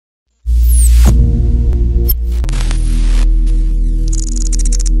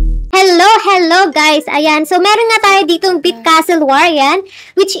ito guys, ayan. So meron nga tayo ditong BITCASTLE War, ayan.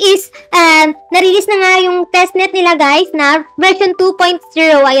 Which is, na-release na nga yung testnet nila guys na version 2.0.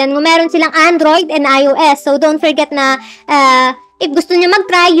 Ayan, meron silang Android and iOS. So don't forget na, if gusto nyo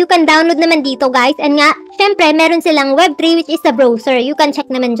mag-try, you can download naman dito guys. And nga, syempre, meron silang Web3 which is the browser. You can check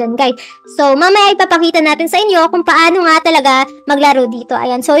naman dyan guys. So, mamaya ipapakita natin sa inyo kung paano nga talaga maglaro dito.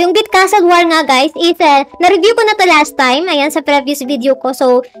 Ayan. So, yung BITCASTLE War nga guys is, na-review ko na to last time. Ayan, sa previous video ko.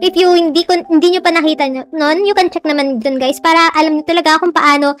 So, if you hindi nyo pa nakita nun, you can check naman dun guys para alam nyo talaga kung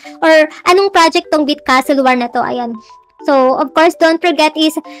paano or anong project tong BITCASTLE War na to. Ayan. So, of course, don't forget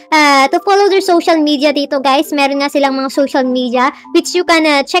is to follow their social media dito, guys. Meron nga silang mga social media which you can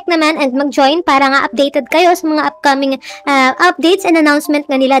check naman and mag-join para nga updated kayo sa mga upcoming updates and announcement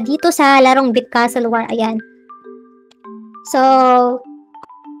nga nila dito sa larong BITCASTLE War. Ayan. So,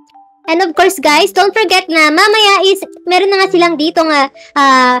 and of course, guys, don't forget na mamaya is meron na nga silang dito nga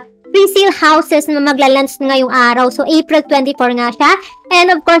presale houses na magla-launch ngayong araw. So, April 24 nga siya.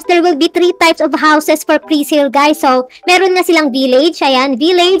 And of course, there will be 3 types of houses for presale, guys. So, meron nga silang village, ayan,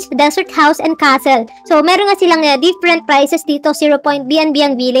 village, desert house, and castle. So, meron nga silang different prices dito, 0.BNB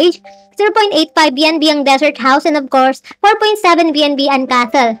ang village, 0.85 BNB ang desert house, and of course, 4.7 BNB ang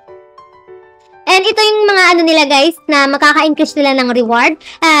castle. And ito yung mga ano nila guys na makaka-increase nila ng reward.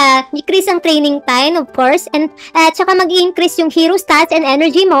 Decrease ang training time of course. And tsaka mag-i-increase yung hero stats and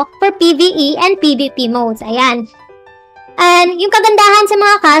energy mo for PvE and PvP modes. Ayan. And yung kagandahan sa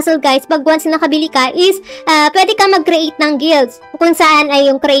mga castle guys, pag once na nakabili ka is pwede ka mag-create ng guilds. Kung saan ay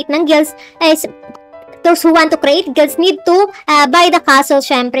yung create ng guilds is those who want to create guilds need to buy the castle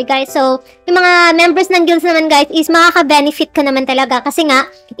syempre guys. So yung mga members ng guilds naman guys is makaka-benefit ka naman talaga kasi nga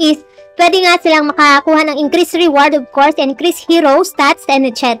is pwede nga silang makakuha ng increased reward of course, increased hero, stats, and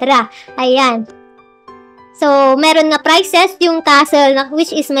etc. Ayan. So, meron nga prices yung castle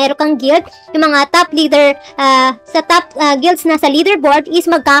which is meron kang guild. Yung mga top leader sa top guilds na sa leaderboard is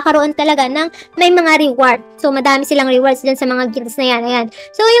magkakaroon talaga ng may mga reward. So, madami silang rewards dyan sa mga guilds na yan. Ayan.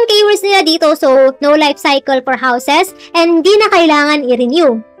 So, yung keywords nila dito, so, no life cycle for houses and hindi na kailangan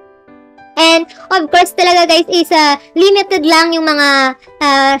i-renew. And of course talaga guys is limited lang yung mga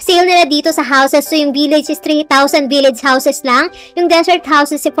sale nila dito sa houses. So yung village is 3,000 village houses lang. Yung desert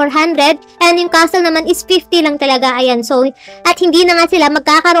houses is 400. And yung castle naman is 50 lang talaga. Ayan. So at hindi na nga sila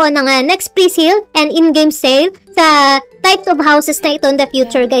magkakaroon ng next pre-sale and in-game sale sa types of houses na ito in the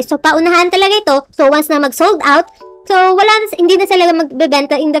future guys. So paunahan talaga ito. So once na mag-sold out, so hindi na sila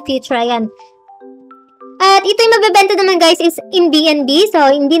magbebenta in the future. Ayan. At ito yung mabebenta naman guys is in BNB.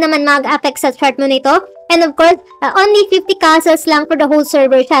 So, hindi naman mag-affect sa chart mo nito. And of course, only 50 castles lang for the whole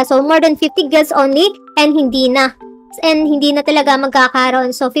server siya. So, more than 50 guilds only. And hindi na. And hindi na talaga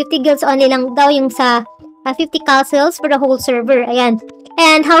magkakaroon. So, 50 guilds only lang daw yung sa 50 castles for the whole server. Ayan.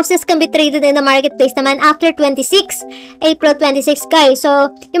 And houses can be traded in the marketplace naman after April 26 guys.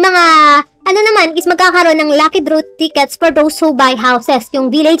 So, yung mga ano naman is magkakaroon ng lucky draw tickets for those who buy houses.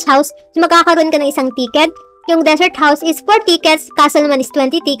 Yung village house, magkakaroon ka ng isang ticket. Yung desert house is 4 tickets. Castle naman is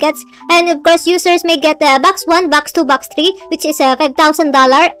 20 tickets. And of course, users may get box 1, box 2, box 3, which is $5,000,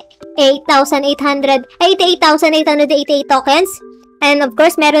 88,888 tokens. And of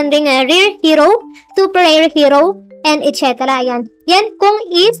course, meron ring rare hero, super rare hero, and etc. Ayan. Yan kung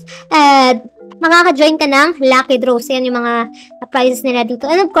is makaka-join ka ng lucky draws. Yan yung mga prizes nila dito.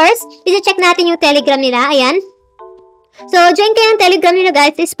 And of course, i-check natin yung Telegram nila. Ayan. So, join kayo ng Telegram nila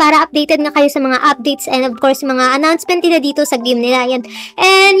guys is para updated nga kayo sa mga updates and of course, mga announcement nila dito sa game nila. Ayan.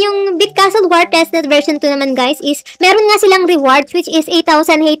 And yung BITCASTLE War Testnet version 2 naman guys is meron nga silang rewards which is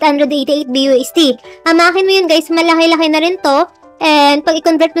 8,888 BUSD. Amakin mo yun guys, malaki-laki na rin to. And pag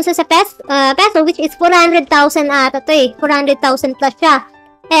i-convert mo sa peso which is 400,000 ata to eh. 400,000 plus siya.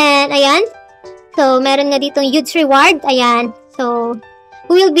 And ayan. So, meron nga ditong huge reward. Ayan. So,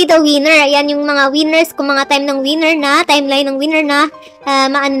 who will be the winner? Ayan yung mga winners. Kung mga timeline ng winner na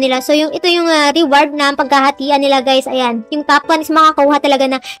maano nila. So, ito yung reward na paghahatian nila guys. Ayan. Yung top 1 is makakuha talaga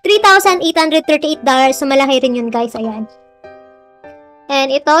na $3,838. So, malaki rin yun guys. Ayan. And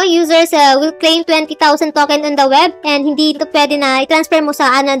ito, users will claim 20,000 token on the web. And hindi ito pwede na i-transfer mo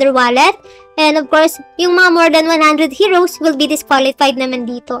sa another wallet. And of course, yung mga more than 100 heroes will be disqualified naman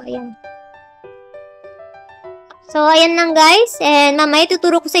dito. Ayan. So, ayan lang guys. And mamaya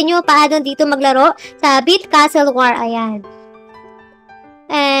tuturo ko sa inyo paano dito maglaro sa BITCASTLE War. Ayan.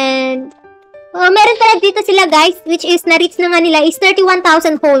 And Meron pala dito sila guys, which is na-reach na nga nila is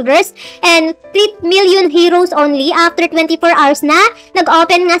 31,000 holders and 3 million heroes only after 24 hours na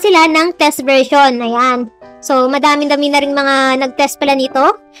nag-open nga sila ng test version. Ayan. So, madami-dami na rin mga nag-test pala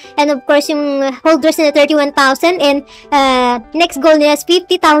nito. And of course, yung holders na 31,000 and next goal nila is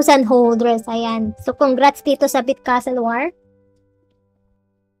 50,000 holders. Ayan. So, congrats dito sa BITCASTLE War.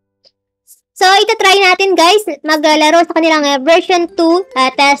 So, ito-try natin guys, maglaro sa kanilang version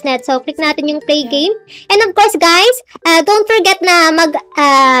 2 testnet. So, click natin yung play game. And of course guys, don't forget na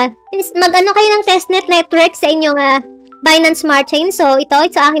mag-ano kayo ng testnet network sa inyong Binance Smart Chain. So, ito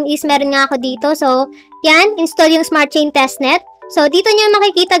sa akin is meron nga ako dito. So, yan, install yung Smart Chain testnet. So, dito nyo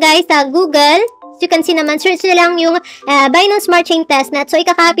makikita guys sa Google. As you can see naman, search nyo lang yung Binance Smart Chain testnet. So,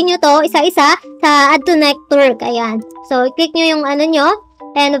 ikakopy nyo to isa-isa sa add to network. Ayan. So, click nyo yung ano nyo.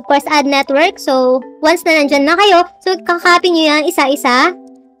 And of course, add network. So, once na nandyan na kayo, so kakopy nyo yan isa-isa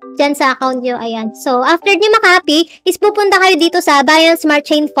dyan sa account nyo. Ayan. So, after nyo makopy, is pupunta kayo dito sa Binance Smart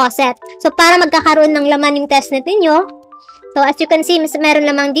Chain faucet. So, para magkakaroon ng laman yung testnet ninyo. So, as you can see, meron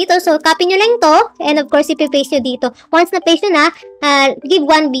lamang dito. So, copy nyo lang to. And of course, ipipaste nyo dito. Once na-paste nyo na, give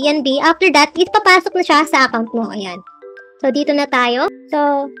 1 BNB. After that, papasok na siya sa account mo. Ayan. So, dito na tayo.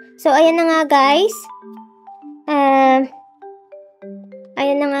 So ayan na nga guys.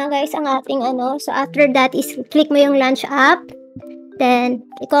 Ayan na nga guys ang ating ano. So after that is click mo yung launch app. Then,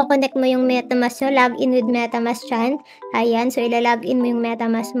 i-connect mo yung MetaMask nyo. Login with MetaMask dyan. Ayan. So, ilalogin mo yung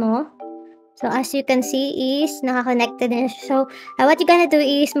MetaMask mo. So, as you can see is naka-connected na siya. So, what you gonna do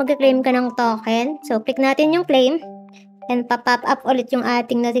is mag-claim ka ng token. So, click natin yung claim. And pop-up up ulit yung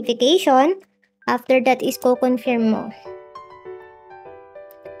ating notification. After that is co-confirm mo.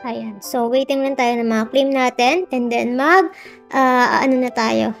 Ayan. So, waiting lang tayo na ma-claim natin. And then, ano na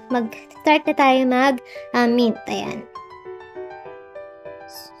tayo? Mag-start na tayo mint. Ayan.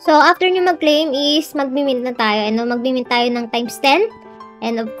 So, after nyo mag-claim is, mag-mint na tayo. Ano? Mag-mint tayo ng times 10.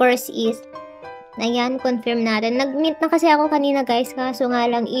 And of course is, ayan, confirm natin. Nag-mint na kasi ako kanina guys. Kaso nga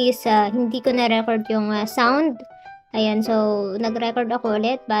lang is, hindi ko na-record yung sound. Ayan. So, nag-record ako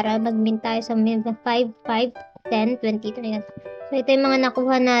ulit para mag-mint tayo sa mint 5, 5, 10, 20. Ayan. So, ito yung mga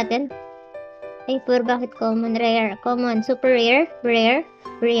nakuha natin. Ay, pure, bakit common? Rare. Common. Super rare. Rare.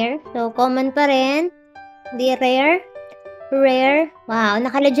 Rare. So, common pa rin. Di rare. Rare. Wow.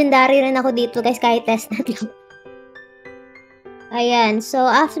 Naka-legendary rin ako dito, guys. Kahit testnet lang. Ayan. So,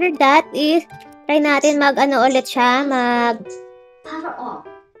 after that is, try natin mag-ano ulit siya.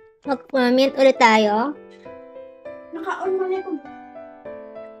 Mag-mint ulit tayo. Naka-on mo na ito.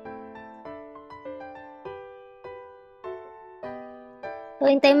 So,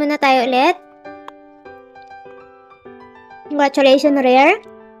 hintayin muna tayo ulit. Congratulations, rare.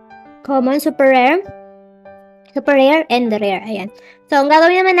 Common, super rare, and rare. Ayan. So, ang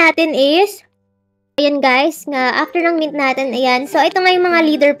gagawin naman natin is, ayan guys, after ng mint natin, ayan. So, ito nga yung mga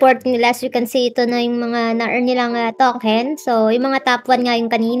leaderboard nila. So, you can see, ito na yung mga na-earn nilang token. So, yung mga top 1 nga yung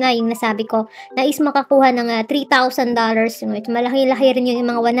kanina, yung nasabi ko, na is makakuha ng $3,000. Malaki-laki rin yung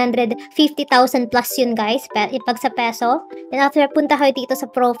mga 150,000 plus yun guys, pag sa peso. And after, punta kayo dito sa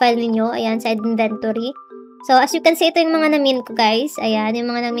profile ninyo, ayan, sa inventory. So, as you can see, ito yung mga na-mint ko guys. Ayan, yung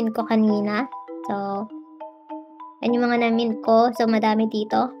mga na-mint ko kanina. So, ayan yung mga na-mint ko. So, madami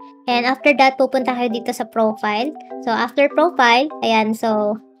dito. And after that, pupunta kayo dito sa profile. So, after profile, ayan,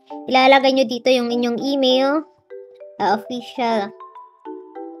 so, ilalagay nyo dito yung inyong email, official.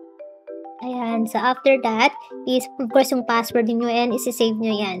 Ayan, so, after that, is, of course, yung password nyo, and isi-save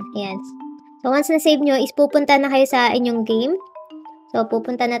nyo yan. Ayan. So, once na-save nyo, is pupunta na kayo sa inyong game. So,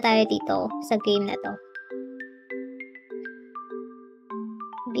 pupunta na tayo dito sa game na to.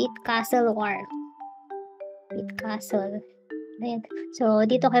 BITCASTLE War. BITCASTLE. Ayan. So,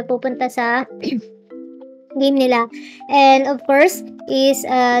 dito kayo pupunta sa game nila. And, of course, is,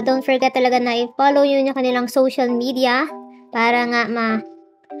 don't forget talaga na i-follow nyo yung kanilang social media para nga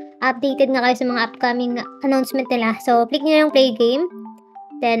updated nga kayo sa mga upcoming announcement nila. So, click nyo yung play game.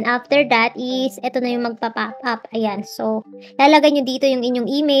 Then, after that is, ito na yung magpa-pop up. Ayan. So, lalagay nyo dito yung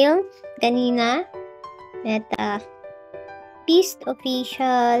inyong email. Kanina. At,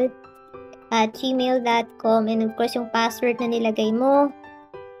 peaceofficial@gmail.com, and of course yung password na nilagay mo,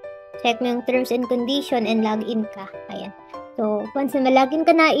 check mo yung terms and condition and login ka. Ayan. So, once na malogin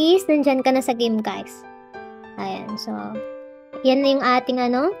ka na is, nandyan ka na sa game guys. Ayan. So, yan na yung ating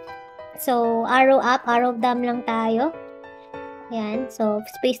ano. So, arrow up, arrow down lang tayo. Ayan. So,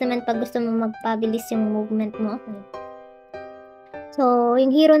 space naman pag gusto mo magpabilis yung movement mo. So, yung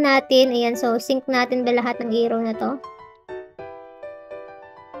hero natin, ayan. So, sync natin ba lahat ng hero na to?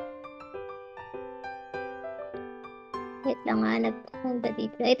 Wait lang nga,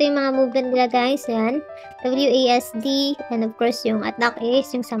 dito. Ito yung mga movement nila guys. Yan. WASD. And of course, yung attack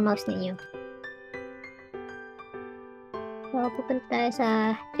is yung sa mouse ninyo. So, pupunta tayo sa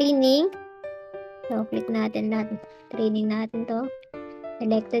training. So, click natin lahat. Training natin to.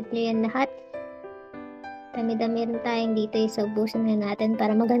 Selected nyo yan lahat. Dami-dami rin tayong dito. So, ubusin na natin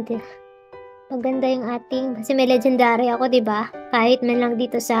para maganda yung ating. Kasi may legendary ako, diba? Kahit man lang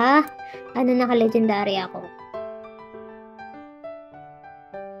dito sa naka-legendary ako.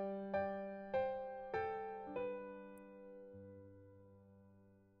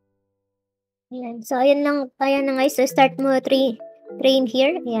 Ayan. So, ayan na guys. So, start mo train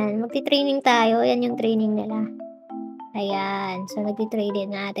here. Ayan. Magti-training tayo. Ayan yung training nila. Ayan. So,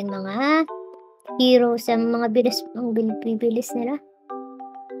 nagti-training na ating mga heroes. Ang mga bilis nila.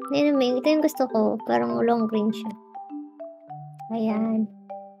 Ayan naman. Ito yung gusto ko. Parang long range siya. Ayan.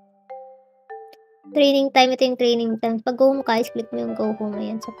 Training time. Ito yung training time. Pag go home ka, click mo yung go home.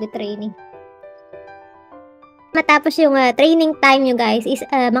 Ayan. So, training. Matapos yung training time nyo guys is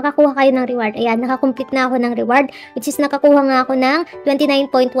makakuha kayo ng reward. Ayan, nakakomplete na ako ng reward which is nakakuha nga ako ng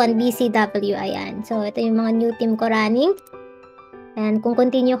 29.1 BCW. Ayan. So, ito yung mga new team ko running. Ayan, kung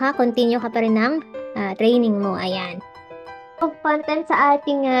continue ka pa rin ng training mo. Ayan. Of content sa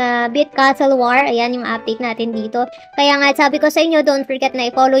ating BITCASTLE War. Ayan yung update natin dito. Kaya nga sabi ko sa inyo, don't forget na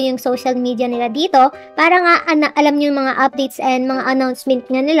i-follow yung social media nila dito para nga alam nyo yung mga updates and mga announcement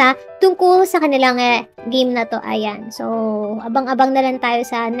nga nila tungkol sa kanilang game na to. Ayan. So, abang-abang na lang tayo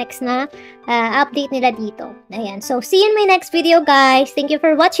sa next na update nila dito. Ayan. So, see you in my next video guys. Thank you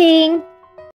for watching!